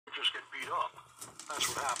beat up. That's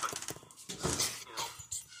what happened.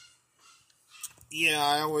 You know? Yeah,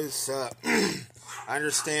 I always, I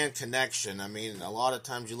understand connection. I mean, a lot of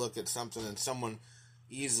times you look at something and someone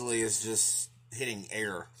easily is just hitting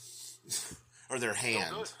air or their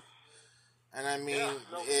hand. No good. And I mean,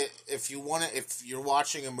 Yeah, if you're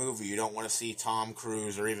watching a movie, you don't want to see Tom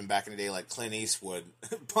Cruise or even back in the day like Clint Eastwood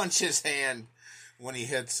punch his hand when he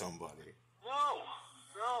hits somebody. No.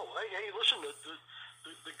 Hey, listen,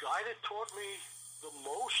 the guy that taught me the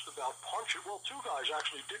most about punching, well, two guys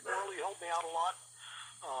actually did really help me out a lot.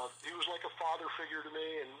 He was like a father figure to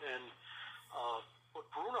me, but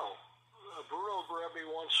Bruno grabbed me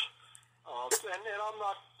once, and I'm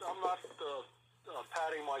not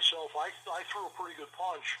patting myself. I threw a pretty good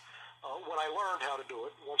punch when I learned how to do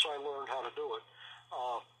it. Once I learned how to do it,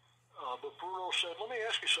 but Bruno said, "Let me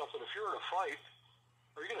ask you something. If you're in a fight,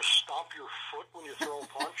 are you going to stomp your foot when you throw a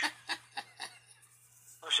punch?"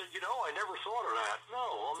 I said, I never thought of that. No,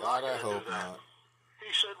 I'm not going to do that. Not.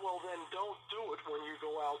 He said, well, then don't do it when you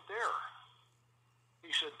go out there.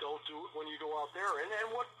 He said, don't do it when you go out there. And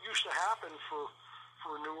what used to happen for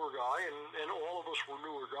a newer guy, and all of us were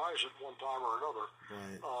newer guys at one time or another,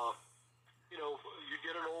 Right. You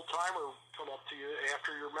get an old-timer come up to you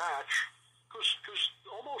after your match, because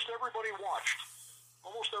almost everybody watched.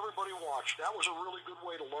 That was a really good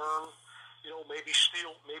way to learn. Maybe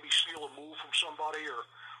steal a move from somebody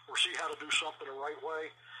or see how to do something the right way.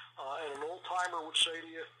 And an old-timer would say to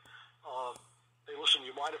you, hey, listen,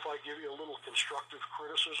 you mind if I give you a little constructive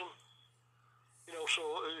criticism? So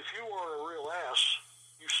if you were a real ass,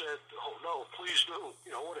 you said, oh, no, please do.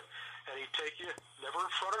 And he'd take you, never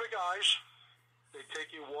in front of the guys. They'd take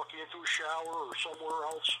you, walk you into a shower or somewhere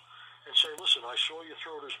else and say, listen, I saw you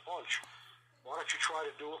throw this punch. Why don't you try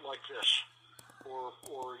to do it like this? Or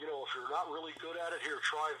if you're not really good at it, here,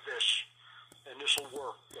 try this, and this will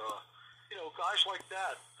work. Guys like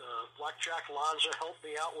that. Blackjack Lanza helped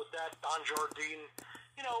me out with that. Don Jardine.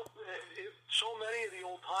 So many of the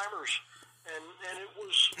old timers, and it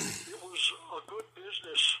was a good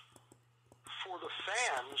business for the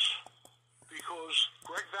fans because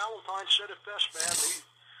Greg Valentine said it best, man.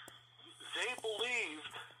 They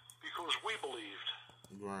believed because we believed.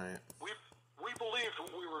 Right. We believed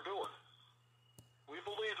what we were doing.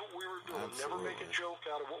 Absolutely. Never make a joke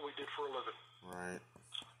out of what we did for a living. Right.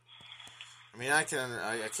 I mean, I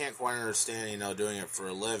can't quite understand, doing it for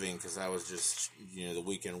a living because I was just, the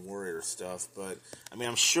weekend warrior stuff. But, I mean,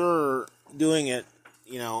 I'm sure doing it,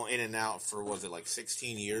 in and out for, was it like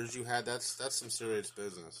 16 years you had? That's some serious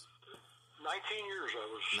business. 19 years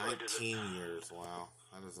I did it. 19 years, wow.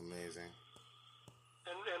 That is amazing.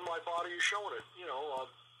 And my body is showing it,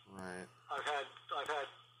 Right. I've had,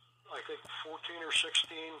 I think, 14 or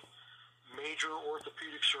 16 major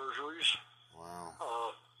orthopedic surgeries. Wow.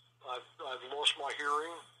 I've lost my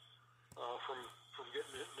hearing from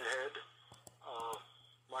getting hit in the head.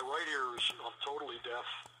 My right ear I'm totally deaf,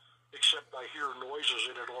 except I hear noises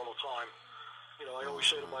in it all the time. I always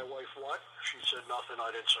say to my wife, "What?" She'd say nothing.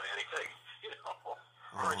 I didn't say anything.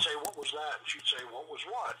 Or I'd say, "What was that?" And she'd say, "What was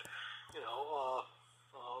what?"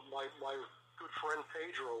 My good friend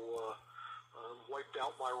Pedro wiped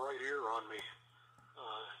out my right ear on me.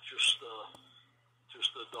 Just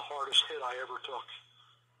the hardest hit I ever took.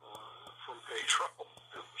 From Pedro.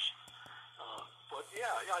 It was, but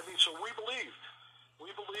yeah, I mean, so we believed,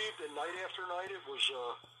 and night after night it was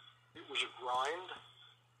a grind,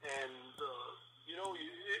 and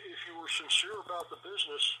if you were sincere about the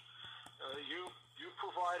business, you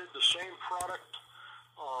provided the same product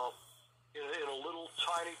in a little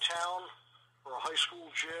tiny town or a high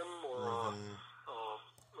school gym or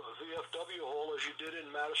a VFW hall as you did in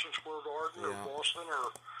Madison Square Garden or Boston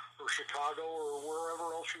or Chicago or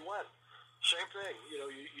wherever else you went. Same thing. You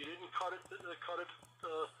didn't cut it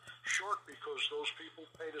short because those people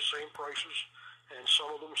pay the same prices, and some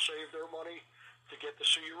of them save their money to get to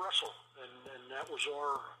see you wrestle, and that was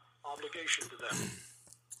our obligation to them.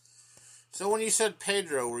 So when you said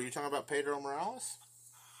Pedro, were you talking about Pedro Morales?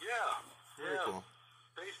 Yeah. Very cool.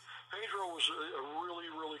 Pedro was a really,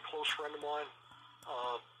 really close friend of mine.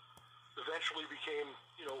 Eventually became,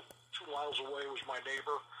 2 miles away was my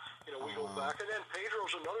neighbor. We go back. And then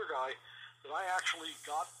Pedro's another guy that I actually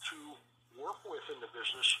got to work with in the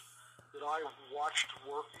business that I watched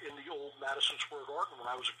work in the old Madison Square Garden when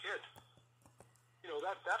I was a kid.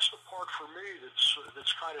 That's the part for me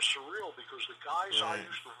that's kind of surreal because the guys I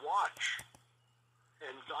used to watch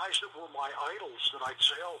and guys that were my idols that I'd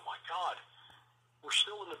say, oh my God, were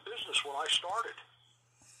still in the business when I started.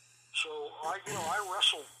 So I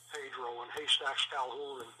wrestled Pedro and Haystacks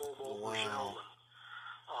Calhoun and Bobo Brazil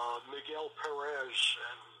and Miguel Perez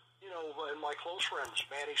and and my close friends,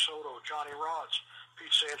 Manny Soto, Johnny Rods,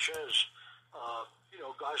 Pete Sanchez,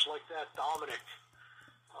 guys like that, Dominic,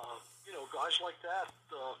 guys like that,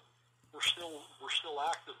 we're still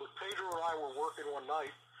active. But Pedro and I were working one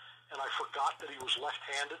night, and I forgot that he was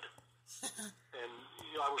left-handed, and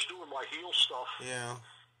I was doing my heel stuff. Yeah.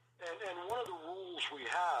 And one of the rules we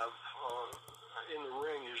have in the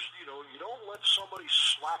ring is, you don't let somebody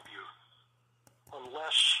slap you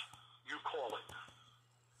unless you call it,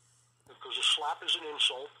 because a slap is an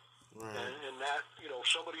insult, right. and that,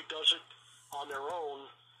 somebody does it on their own,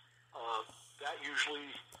 that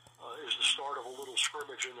usually is the start of a little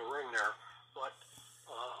scrimmage in the ring there. But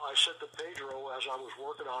I said to Pedro as I was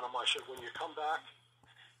working on him, I said, when you come back,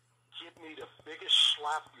 give me the biggest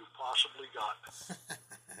slap you possibly got.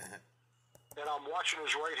 And I'm watching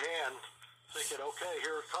his right hand, thinking, okay,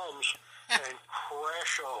 here it comes, and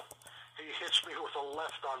crasho, he hits me with a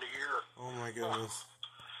left on the ear. Oh my goodness.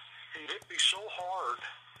 He hit me so hard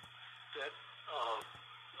that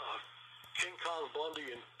King Kong Bundy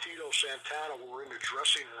and Tito Santana were in the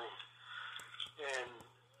dressing room. And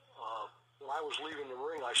when I was leaving the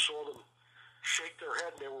ring, I saw them shake their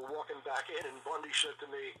head, and they were walking back in, and Bundy said to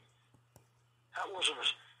me,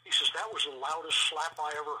 he says, that was the loudest slap I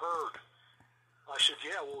ever heard. I said,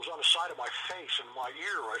 yeah, well, it was on the side of my face and my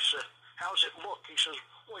ear. I said, how's it look? He says,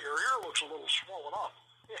 well, your ear looks a little swollen up.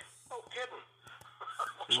 Yeah, no kidding.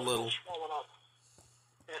 Looks a little swollen up.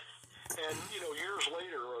 And years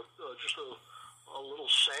later, just a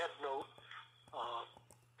little sad note,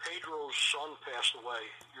 Pedro's son passed away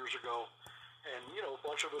years ago. And, a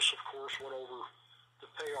bunch of us, of course, went over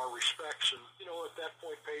to pay our respects. And, at that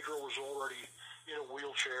point, Pedro was already in a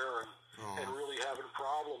wheelchair and really having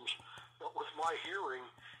problems. But with my hearing,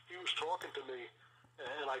 he was talking to me,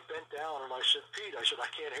 and I bent down and I said, Pete, I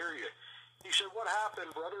can't hear you. He said, what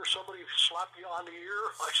happened, brother? Somebody slapped you on the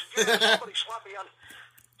ear? I said, yeah, somebody slapped me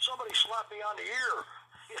on the ear.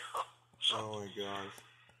 Oh my gosh.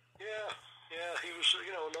 Yeah, he was,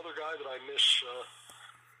 another guy that I miss,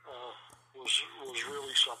 was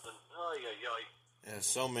really something. Yeah,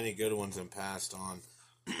 so many good ones and passed on.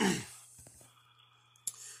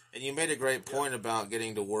 And you made a great point about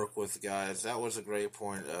getting to work with guys. That was a great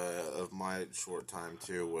point of my short time,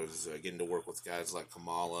 too, was getting to work with guys like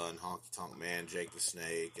Kamala and Honky Tonk Man, Jake the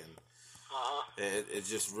Snake, and it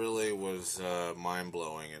just really was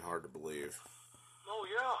mind-blowing and hard to believe. Oh,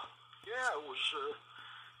 yeah. Yeah, it was,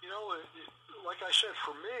 like I said,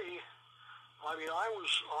 for me, I mean, I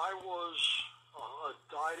was a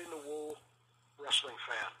dyed-in-the-wool wrestling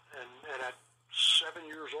fan, and at 7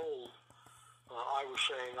 years old, I was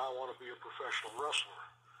saying I want to be a professional wrestler.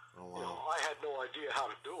 Oh, wow. I had no idea how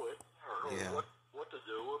to do it or what to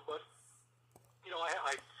do, but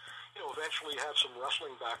I eventually had some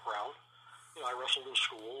wrestling background. I wrestled in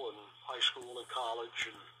school and high school and college,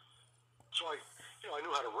 and so I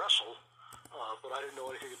knew how to wrestle, but I didn't know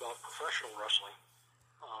anything about professional wrestling.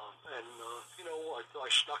 I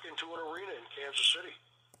snuck into an arena in Kansas City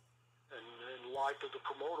and lied to the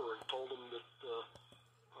promoter and told him that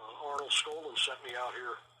Arnold Skolin sent me out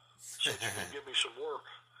here, said you could give me some work.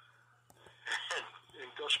 And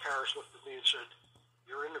Gus Karras looked at me and said,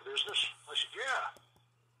 you're in the business? I said, yeah.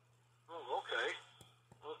 Oh, okay.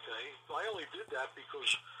 I only did that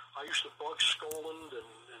because I used to bug Skolin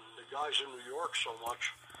and the guys in New York so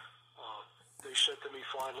much. They said to me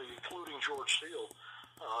finally, including George Steele,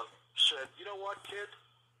 said, you know what, kid?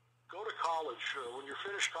 Go to college. When you're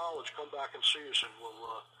finished college, come back and see us and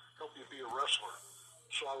we'll help you be a wrestler.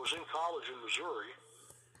 So I was in college in Missouri,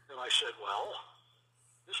 and I said, well,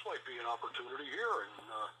 this might be an opportunity here. And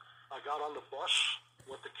I got on the bus,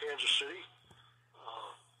 went to Kansas City.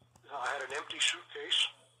 I had an empty suitcase,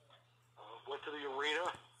 went to the arena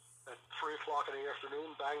at 3 o'clock in the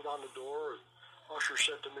afternoon, banged on the door, and usher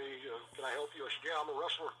said to me, can I help you? I said, yeah, I'm a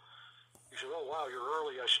wrestler. He said, oh, wow, you're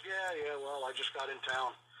early. I said, yeah, well, I just got in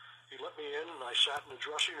town. He let me in, and I sat in the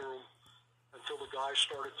dressing room until the guys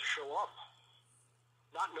started to show up.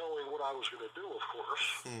 Not knowing what I was going to do, of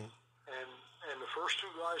course. And the first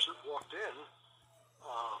two guys that walked in,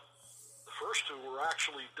 the first two were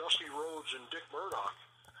actually Dusty Rhodes and Dick Murdoch.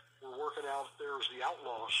 Were working out there as the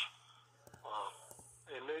Outlaws.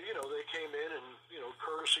 And they came in and,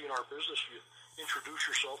 courtesy in our business, you introduce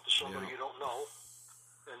yourself to somebody you don't know.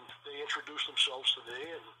 And they introduced themselves to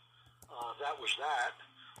me, and that was that.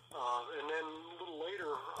 And then a little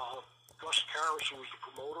later, Gus Karras, who was the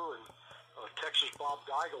promoter, and Texas Bob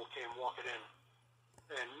Geigel came walking in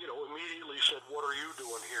and, immediately said, what are you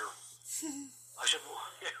doing here? I said,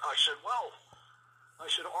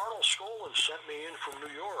 Arnold Skolin sent me in from New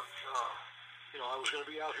York. I was going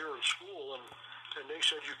to be out here in school, and and they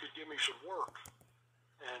said you could give me some work.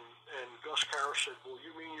 And Gus Karras said, well,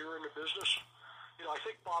 you mean you're in the business? You know, I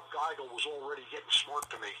think Bob Geigel was already getting smart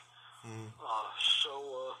to me. So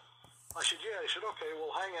I said, yeah. He said, okay,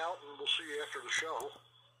 we'll hang out and we'll see you after the show.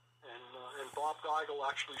 And Bob Geigel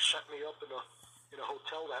actually set me up in a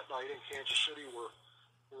hotel that night in Kansas City where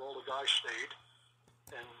all the guys stayed,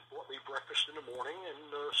 and brought me breakfast in the morning and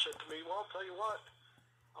said to me, well, I'll tell you what,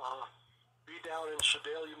 be down in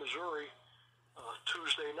Sedalia, Missouri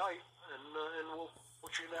Tuesday night, and we'll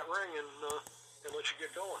put you in that ring and let you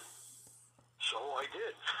get going. So I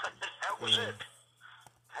did. That was it.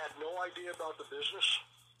 Had no idea about the business.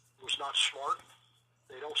 Was not smart.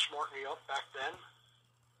 They don't smart me up back then.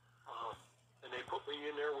 And they put me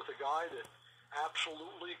in there with a guy that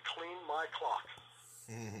absolutely cleaned my clock.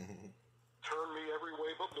 Turned me every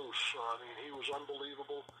way but loose. I mean, he was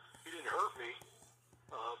unbelievable. He didn't hurt me,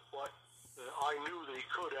 but I knew that he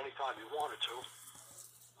could anytime he wanted to.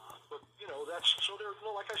 But you know, that's so there.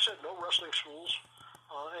 No, like I said, no wrestling schools.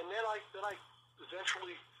 And then I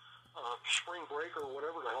eventually spring break or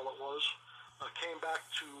whatever the hell it was, came back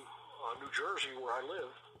to New Jersey where I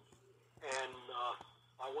lived, and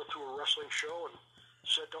I went to a wrestling show and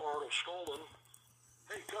said to Arnold Skolin,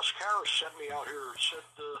 hey, Gus Karras sent me out here and said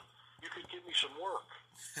you could give me some work.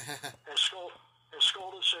 and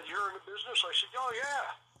Skolin said, you're in the business? I said, oh, yeah.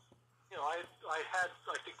 You know, I had,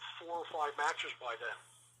 I think, 4 or 5 matches by then.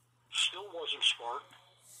 Still wasn't smart.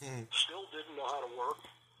 Still didn't know how to work.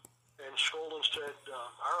 And Skolin said,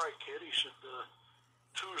 all right, kid. He said,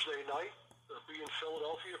 Tuesday night, be in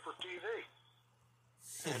Philadelphia for TV.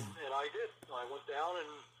 And I did. I went down,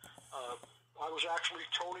 and I was actually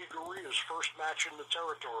Tony Gurria's first match in the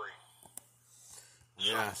territory.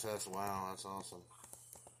 Yes, that's wow. That's awesome.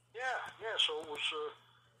 Yeah. So it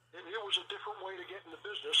was a different way to get in the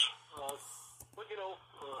business. But you know,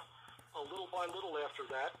 a little by little after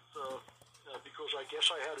that, because I guess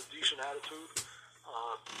I had a decent attitude,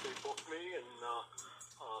 they booked me, and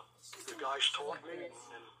the guys taught me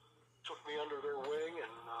and took me under their wing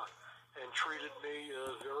and treated me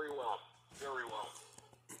very well. Very well.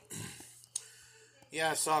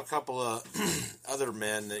 Yeah, I saw a couple of other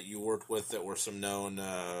men that you worked with that were some known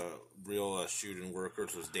real shooting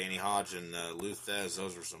workers. Was Danny Hodge and Lou Thez.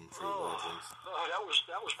 Those were some true legends.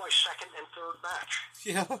 That was my second and third match.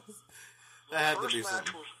 Yeah, that had to be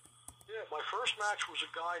something. My first match was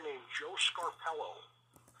a guy named Joe Scarpello.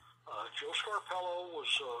 Joe Scarpello was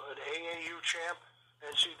an AAU champ,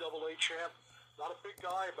 NCAA champ. Not a big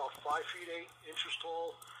guy, about 5 feet 8 inches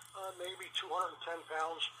tall, maybe 210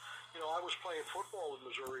 pounds. You know, I was playing football in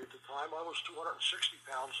Missouri at the time. I was 260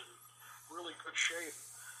 pounds in really good shape.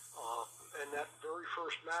 And that very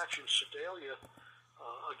first match in Sedalia,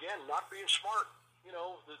 again, not being smart. You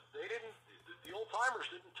know, the old timers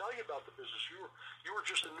didn't tell you about the business. You were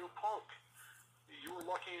just a new punk. You were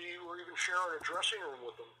lucky you were even sharing a dressing room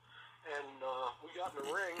with them. And we got in the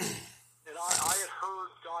ring, and I had heard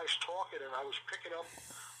guys talking, and I was picking up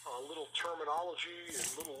little terminology and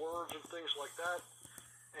little words and things like that.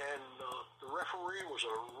 And the referee was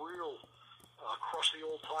a real crusty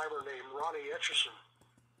old-timer named Ronnie Etchison.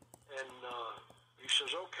 And he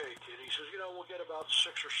says, okay, kid. He says, you know, we'll get about 6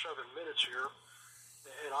 or 7 minutes here.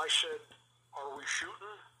 And I said, are we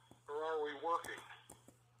shooting or are we working?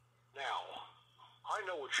 Now, I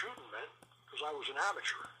know what shooting meant because I was an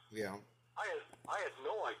amateur. Yeah. I had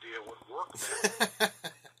no idea what work meant.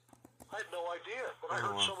 I had no idea, but I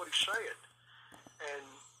heard somebody say it. And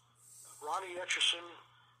Ronnie Etchison,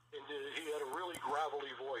 he had a really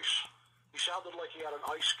gravelly voice. He sounded like he had an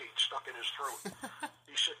ice skate stuck in his throat.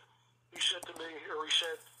 He said to me, or he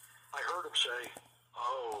said, I heard him say,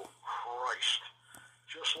 oh, Christ,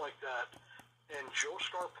 just like that. And Joe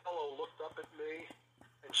Scarpello looked up at me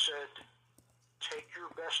and said, take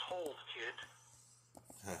your best hold, kid.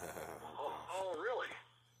 Oh, really?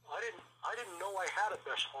 I didn't know I had a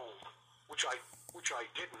best hold, which I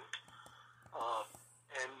didn't.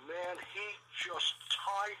 And man, he just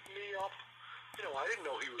tied me up. You know, I didn't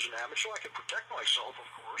know he was an amateur, so I could protect myself, of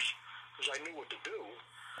course, because I knew what to do.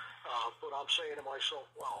 But I'm saying to myself,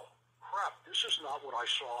 well, crap, this is not what I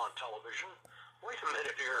saw on television. Wait a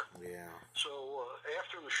minute here. Yeah. So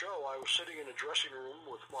after the show, I was sitting in a dressing room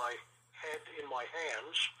with my head in my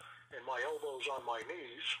hands and my elbows on my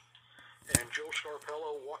knees, and Joe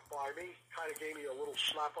Scarpello walked by me, kind of gave me a little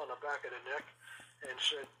slap on the back of the neck, and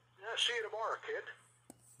said, yeah, see you tomorrow, kid.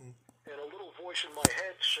 And a little voice in my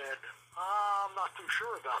head said, I'm not too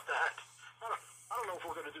sure about that. I don't know if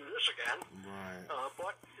we're going to do this again. Right.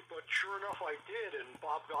 But sure enough, I did. And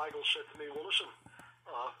Bob Geigel said to me, well, listen,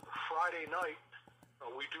 Friday night,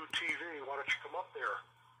 we do TV. Why don't you come up there?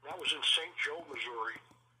 That was in St. Joe, Missouri.